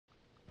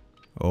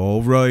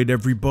Alright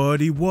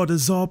everybody, what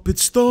is up?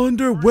 It's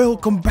Thunder,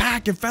 welcome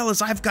back, and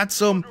fellas, I've got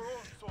some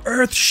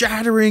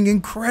earth-shattering,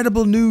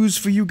 incredible news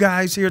for you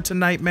guys here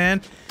tonight,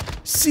 man.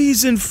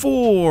 Season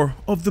 4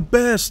 of the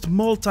best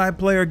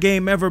multiplayer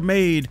game ever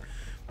made,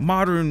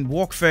 Modern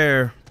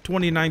Warfare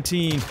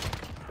 2019.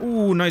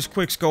 Ooh, nice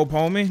quick scope,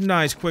 homie,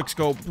 nice quick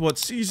scope. But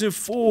Season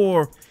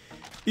 4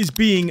 is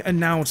being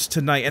announced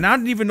tonight, and I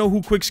don't even know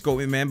who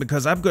quickscoping, man,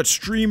 because I've got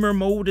streamer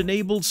mode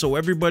enabled, so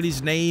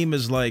everybody's name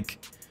is like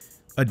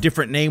a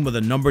different name with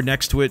a number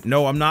next to it.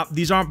 No, I'm not.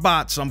 These aren't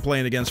bots I'm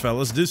playing against,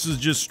 fellas. This is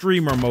just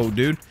streamer mode,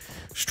 dude.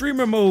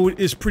 Streamer mode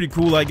is pretty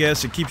cool, I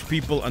guess. It keeps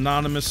people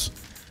anonymous.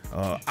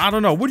 I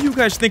don't know. What do you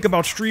guys think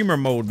about streamer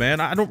mode, man?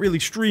 I don't really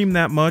stream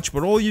that much,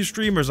 but all you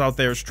streamers out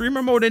there, is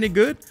streamer mode any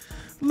good?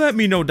 Let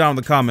me know down in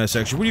the comment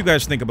section. What do you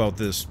guys think about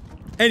this?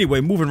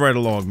 Anyway, moving right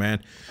along,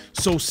 man.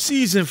 So,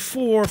 Season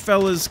 4,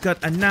 fellas,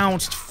 got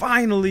announced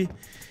finally.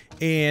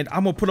 And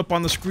I'm gonna put up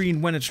on the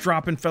screen when it's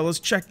dropping, fellas.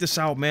 Check this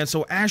out, man.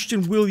 So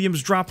Ashton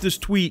Williams dropped this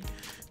tweet.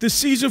 The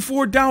Season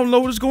 4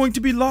 download is going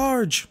to be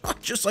large.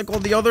 Just like all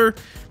the other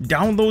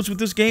downloads with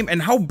this game.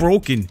 And how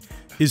broken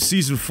is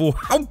Season 4?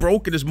 How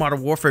broken is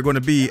Modern Warfare going to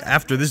be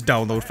after this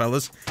download,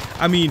 fellas?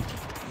 I mean,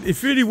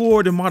 Infinity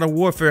Ward and Modern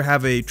Warfare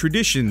have a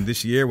tradition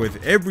this year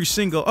with every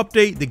single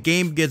update, the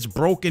game gets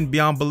broken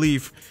beyond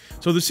belief.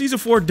 So the Season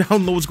 4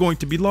 download is going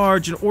to be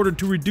large in order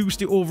to reduce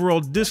the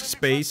overall disk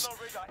space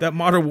that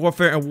Modern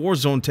Warfare and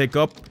Warzone take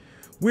up.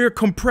 We're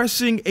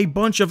compressing a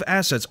bunch of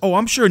assets. Oh,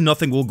 I'm sure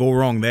nothing will go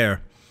wrong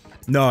there.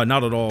 No,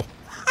 not at all.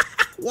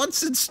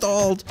 Once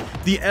installed,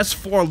 the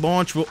S4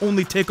 launch will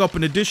only take up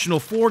an additional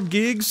 4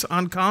 gigs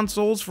on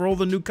consoles for all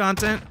the new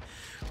content.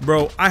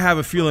 Bro, I have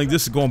a feeling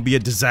this is going to be a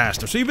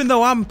disaster. So even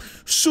though I'm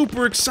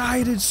super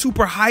excited,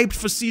 super hyped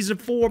for Season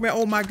 4, man,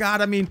 oh my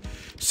god, I mean,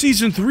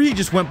 Season 3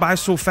 just went by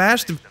so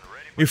fast,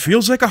 it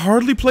feels like I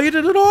hardly played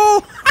it at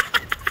all.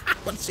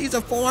 But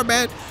Season 4,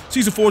 man,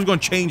 Season 4 is going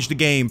to change the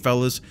game,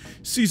 fellas.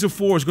 Season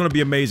 4 is going to be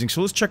amazing.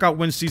 So let's check out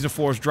when Season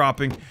 4 is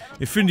dropping.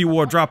 Infinity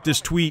Ward dropped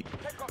this tweet.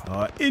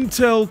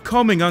 Intel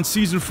coming on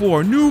Season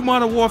 4. New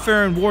Modern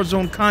Warfare and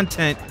Warzone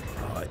content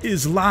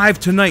is live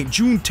tonight,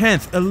 June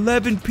 10th,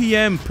 11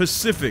 p.m.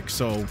 Pacific.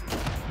 So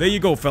there you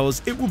go,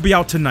 fellas. It will be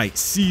out tonight,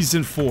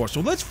 Season 4.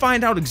 So let's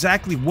find out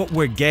exactly what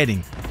we're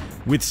getting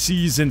with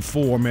Season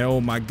 4, man.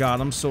 Oh my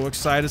god, I'm so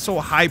excited, so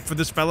hyped for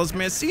this, fellas,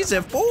 man.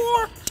 Season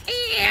 4?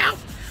 Damn!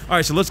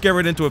 Alright, so let's get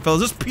right into it,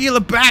 fellas. Let's peel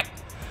it back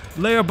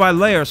layer by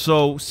layer.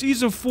 So,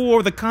 Season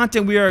 4, the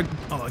content we are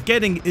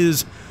getting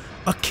is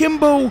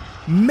akimbo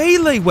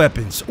melee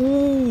weapons.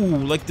 Ooh,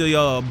 like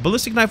the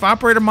ballistic knife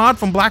operator mod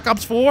from Black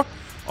Ops 4.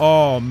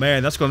 Oh,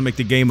 man, that's going to make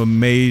the game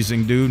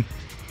amazing, dude.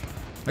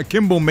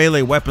 Akimbo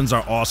melee weapons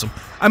are awesome.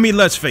 I mean,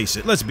 let's face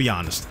it. Let's be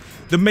honest.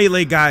 The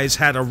melee guys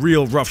had a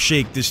real rough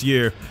shake this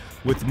year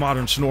with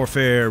Modern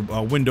Warfare,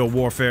 Window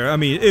Warfare. I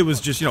mean, it was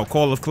just, you know,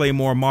 Call of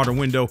Claymore, Modern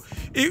Window.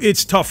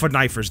 It's tough for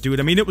knifers, dude.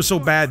 I mean, it was so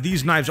bad,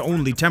 these knives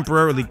only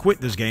temporarily quit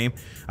this game.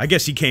 I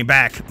guess he came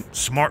back.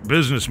 Smart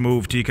business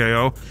move,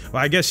 TKO.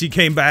 Well, I guess he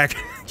came back,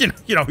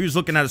 you know, he was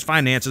looking at his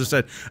finances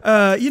and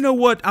said, you know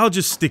what, I'll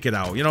just stick it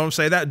out. You know what I'm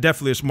saying? That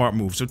definitely a smart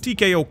move. So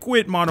TKO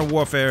quit Modern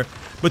Warfare,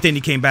 but then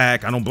he came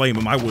back. I don't blame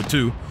him. I would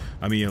too.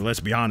 I mean, let's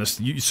be honest.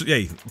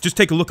 Hey, just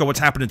take a look at what's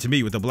happening to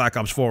me with the Black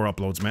Ops 4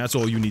 uploads, man. That's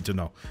all you need to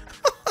know.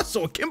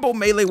 So, akimbo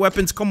melee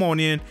weapons, come on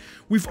in.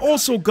 We've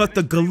also got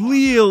the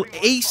Galil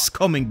Ace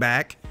coming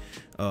back.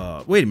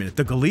 Wait a minute,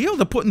 the Galil?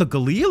 They're putting the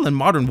Galil in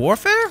Modern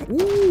Warfare?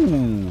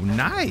 Ooh,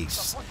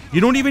 nice.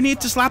 You don't even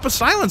need to slap a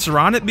silencer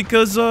on it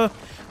because,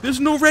 there's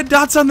no red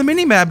dots on the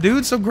minimap,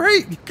 dude. So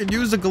great, you can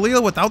use the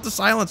Galil without the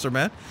silencer,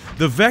 man.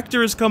 The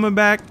Vector is coming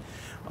back.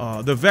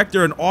 The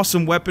Vector, an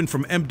awesome weapon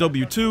from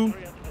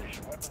MW2.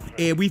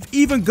 And we've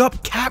even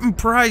got Captain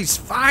Price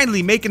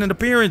finally making an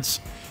appearance.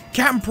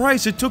 Captain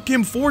Price, it took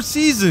him 4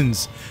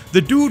 seasons.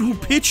 The dude who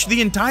pitched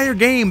the entire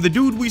game, the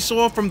dude we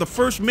saw from the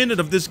first minute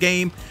of this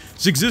game's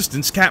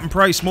existence, Captain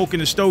Price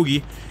smoking a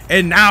stogie,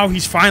 and now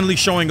he's finally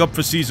showing up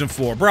for Season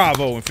 4.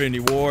 Bravo,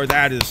 Infinity Ward.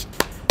 That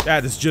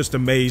is just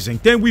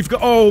amazing. Then we've got,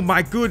 oh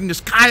my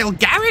goodness, Kyle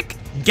Garrick?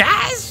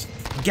 Gaz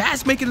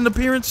making an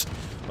appearance?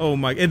 Oh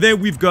my, and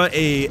then we've got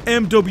a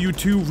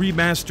MW2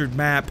 remastered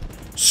map,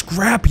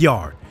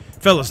 Scrapyard.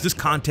 Fellas, this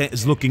content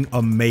is looking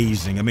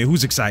amazing. I mean,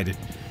 who's excited?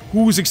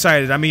 Who's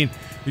excited? I mean,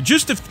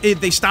 just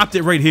if they stopped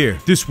it right here,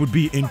 this would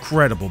be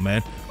incredible,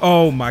 man.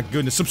 Oh my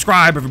goodness.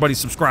 Subscribe, everybody.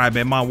 Subscribe,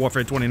 man. Modern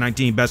Warfare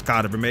 2019, best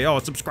COD ever made. Oh,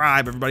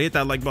 subscribe, everybody. Hit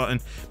that like button.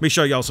 Make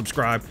sure y'all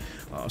subscribe.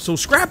 So,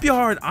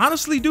 Scrapyard,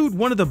 honestly, dude,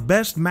 one of the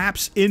best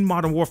maps in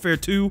Modern Warfare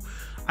 2.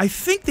 I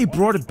think they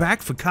brought it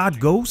back for COD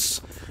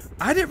Ghosts.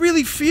 I didn't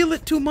really feel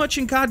it too much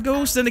in COD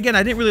Ghosts. Then again,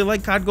 I didn't really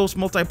like COD Ghosts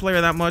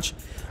multiplayer that much.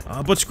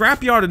 But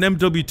Scrapyard and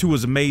MW2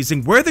 is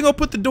amazing. Where are they gonna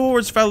put the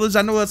doors, fellas?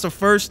 I know that's the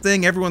first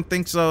thing everyone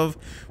thinks of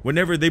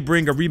whenever they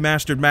bring a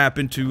remastered map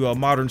into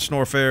Modern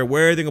Warfare.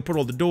 Where are they gonna put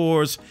all the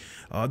doors?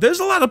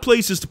 There's a lot of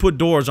places to put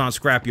doors on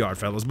Scrapyard,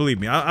 fellas. Believe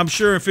me. I'm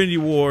sure Infinity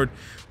Ward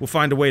will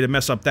find a way to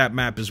mess up that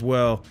map as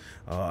well.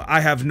 I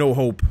have no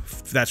hope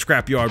that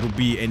Scrapyard will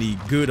be any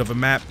good of a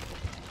map.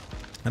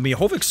 I mean,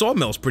 Hovik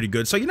Sawmill's pretty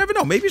good, so you never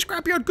know. Maybe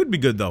Scrapyard could be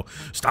good, though.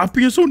 Stop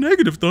being so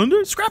negative, Thunder.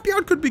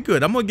 Scrapyard could be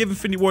good. I'm going to give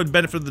Infinity Ward the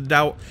benefit of the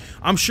doubt.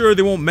 I'm sure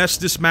they won't mess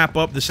this map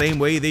up the same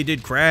way they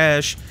did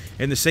Crash,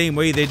 and the same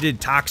way they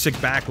did Toxic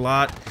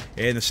Backlot,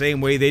 and the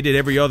same way they did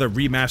every other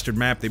remastered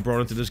map they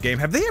brought into this game.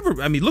 Have they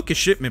ever... I mean, look at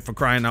Shipment, for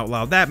crying out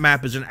loud. That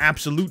map is an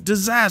absolute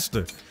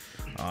disaster.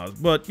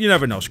 But you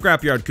never know.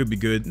 Scrapyard could be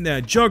good.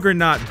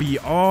 Juggernaut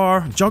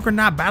BR.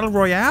 Juggernaut Battle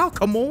Royale?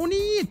 Come on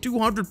in.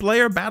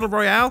 200-player Battle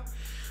Royale?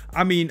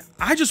 I mean,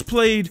 I just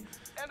played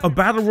a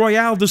Battle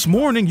Royale this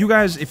morning. You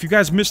guys, if you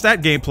guys missed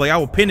that gameplay, I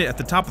will pin it at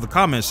the top of the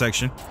comment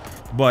section.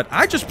 But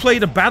I just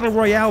played a Battle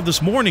Royale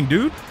this morning,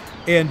 dude.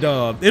 And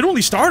it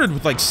only started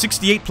with like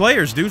 68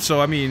 players, dude. So,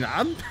 I mean,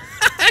 I'm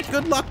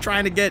good luck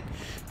trying to get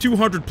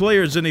 200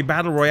 players in a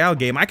Battle Royale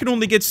game. I could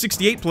only get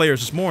 68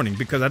 players this morning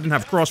because I didn't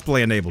have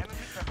crossplay enabled.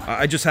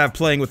 I just have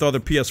playing with other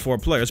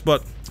PS4 players.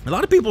 But a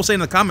lot of people say in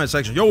the comment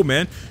section, yo,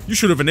 man, you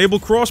should have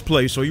enabled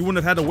crossplay so you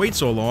wouldn't have had to wait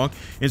so long.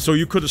 And so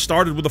you could have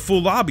started with a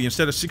full lobby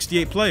instead of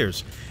 68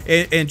 players.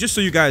 And just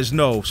so you guys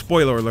know,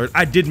 spoiler alert,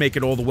 I did make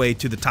it all the way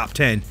to the top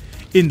 10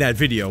 in that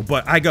video.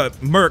 But I got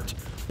murked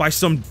by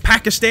some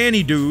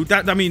Pakistani dude.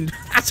 I mean,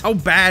 that's how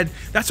bad,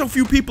 that's how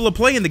few people are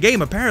playing the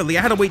game, apparently.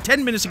 I had to wait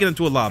 10 minutes to get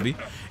into a lobby.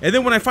 And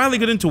then when I finally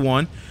got into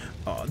one,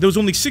 there was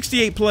only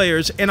 68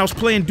 players, and I was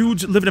playing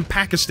dudes living in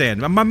Pakistan.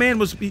 My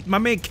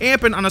man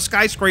camping on a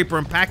skyscraper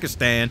in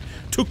Pakistan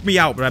took me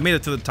out, but I made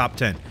it to the top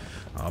 10.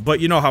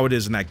 But you know how it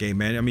is in that game,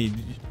 man. I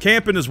mean,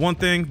 camping is one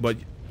thing, but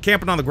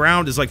camping on the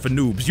ground is like for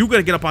noobs. You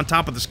gotta get up on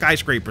top of the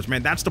skyscrapers,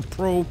 man. That's the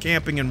pro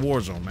camping in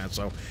Warzone, man.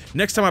 So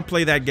next time I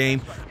play that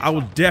game, I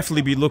will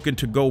definitely be looking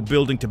to go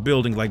building to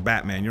building like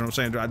Batman. You know what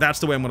I'm saying? That's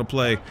the way I'm gonna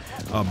play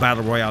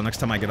Battle Royale next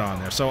time I get on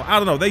there. So I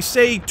don't know. They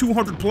say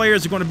 200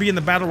 players are gonna be in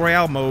the Battle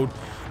Royale mode.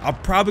 I'm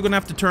probably gonna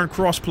have to turn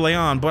crossplay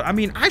on, but I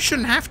mean, I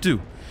shouldn't have to.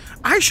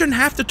 I shouldn't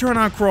have to turn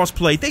on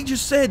crossplay. They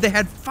just said they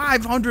had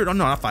 500, oh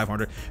no, not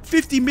 500,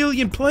 50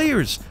 million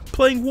players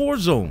playing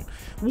Warzone.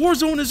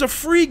 Warzone is a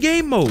free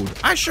game mode.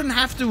 I shouldn't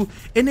have to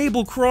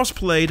enable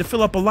crossplay to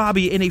fill up a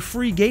lobby in a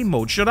free game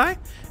mode, should I?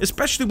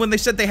 Especially when they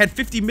said they had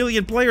 50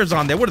 million players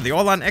on there. What are they,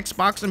 all on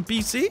Xbox and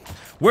PC?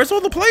 Where's all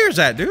the players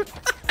at, dude?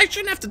 I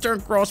shouldn't have to turn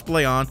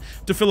crossplay on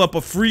to fill up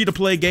a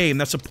free-to-play game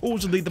that's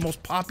supposedly the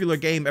most popular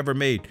game ever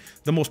made.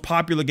 The most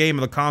popular game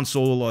of the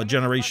console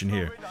generation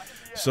here.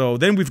 So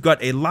then we've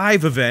got a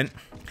live event.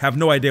 Have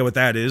no idea what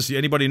that is.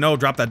 Anybody know?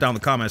 Drop that down in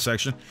the comment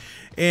section.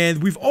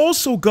 And we've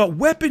also got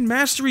Weapon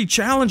Mastery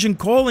Challenge and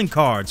Calling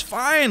Cards.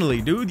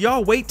 Finally, dude.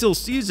 Y'all wait till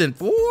Season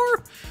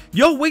 4?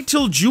 Y'all wait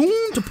till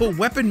June to put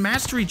Weapon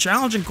Mastery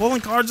Challenge and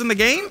Calling Cards in the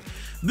game?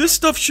 This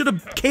stuff should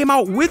have came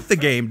out with the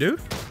game,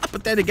 dude.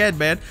 But then again,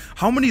 man,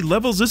 how many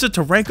levels is it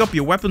to rank up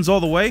your weapons all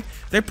the way?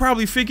 They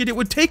probably figured it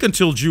would take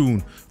until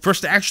June for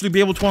us to actually be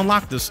able to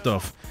unlock this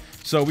stuff.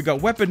 So we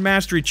got Weapon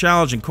Mastery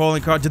Challenge and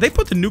Calling Card. Did they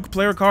put the nuke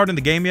player card in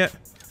the game yet?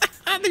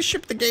 They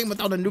shipped the game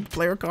without a nuke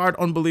player card.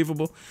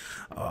 Unbelievable.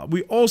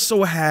 We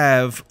also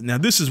have, now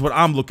this is what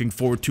I'm looking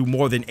forward to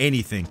more than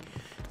anything.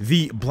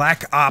 The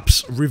Black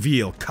Ops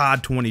reveal,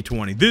 COD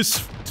 2020.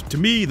 This, to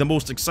me, the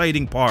most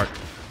exciting part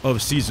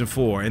of Season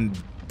 4. And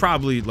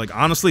probably, like,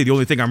 honestly, the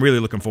only thing I'm really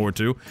looking forward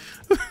to.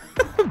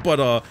 But,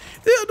 yeah,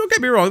 don't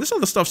get me wrong, this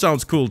other stuff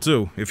sounds cool,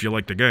 too, if you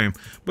like the game.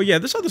 But, yeah,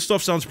 this other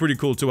stuff sounds pretty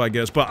cool, too, I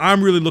guess. But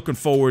I'm really looking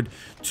forward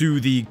to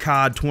the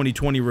COD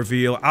 2020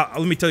 reveal.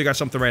 Let me tell you guys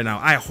something right now.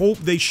 I hope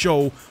they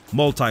show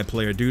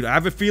multiplayer, dude. I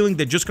have a feeling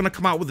they're just going to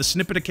come out with a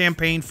snippet of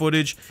campaign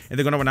footage, and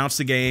they're going to announce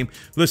the game.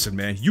 Listen,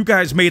 man, you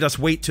guys made us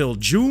wait till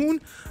June.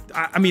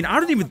 I mean, I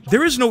don't even...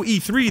 There is no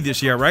E3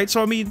 this year, right?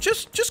 So, I mean,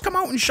 just come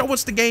out and show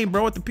us the game,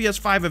 bro, at the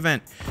PS5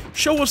 event.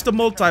 Show us the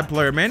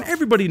multiplayer, man.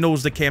 Everybody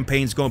knows the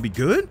campaign's going to be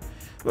good.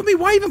 I mean,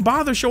 why even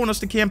bother showing us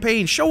the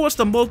campaign? Show us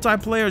the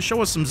multiplayer,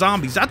 show us some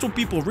zombies. That's what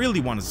people really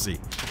want to see.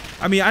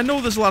 I mean, I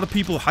know there's a lot of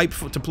people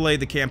hyped to play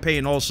the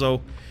campaign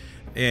also.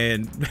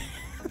 And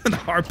the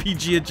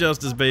RPG of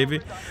Justice,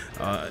 baby.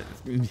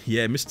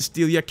 Yeah, Mr.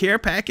 Steal Your Care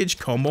Package,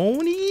 come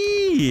on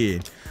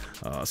in.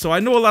 So I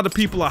know a lot of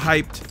people are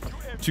hyped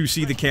to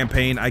see the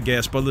campaign, I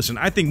guess. But listen,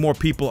 I think more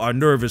people are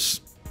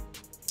nervous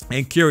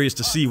and curious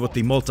to see what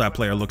the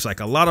multiplayer looks like.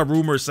 A lot of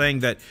rumors saying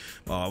that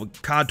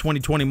COD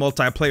 2020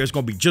 multiplayer is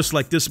going to be just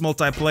like this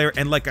multiplayer.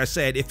 And like I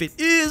said, if it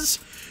is,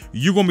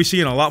 you're going to be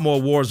seeing a lot more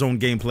Warzone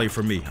gameplay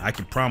from me. I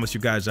can promise you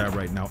guys that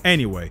right now.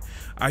 Anyway,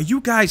 are you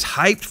guys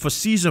hyped for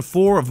Season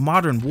 4 of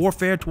Modern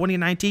Warfare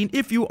 2019?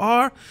 If you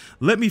are,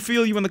 let me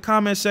feel you in the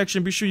comment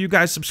section. Be sure you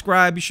guys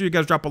subscribe. Be sure you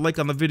guys drop a like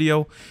on the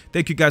video.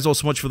 Thank you guys all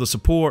so much for the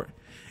support.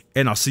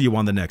 And I'll see you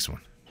on the next one.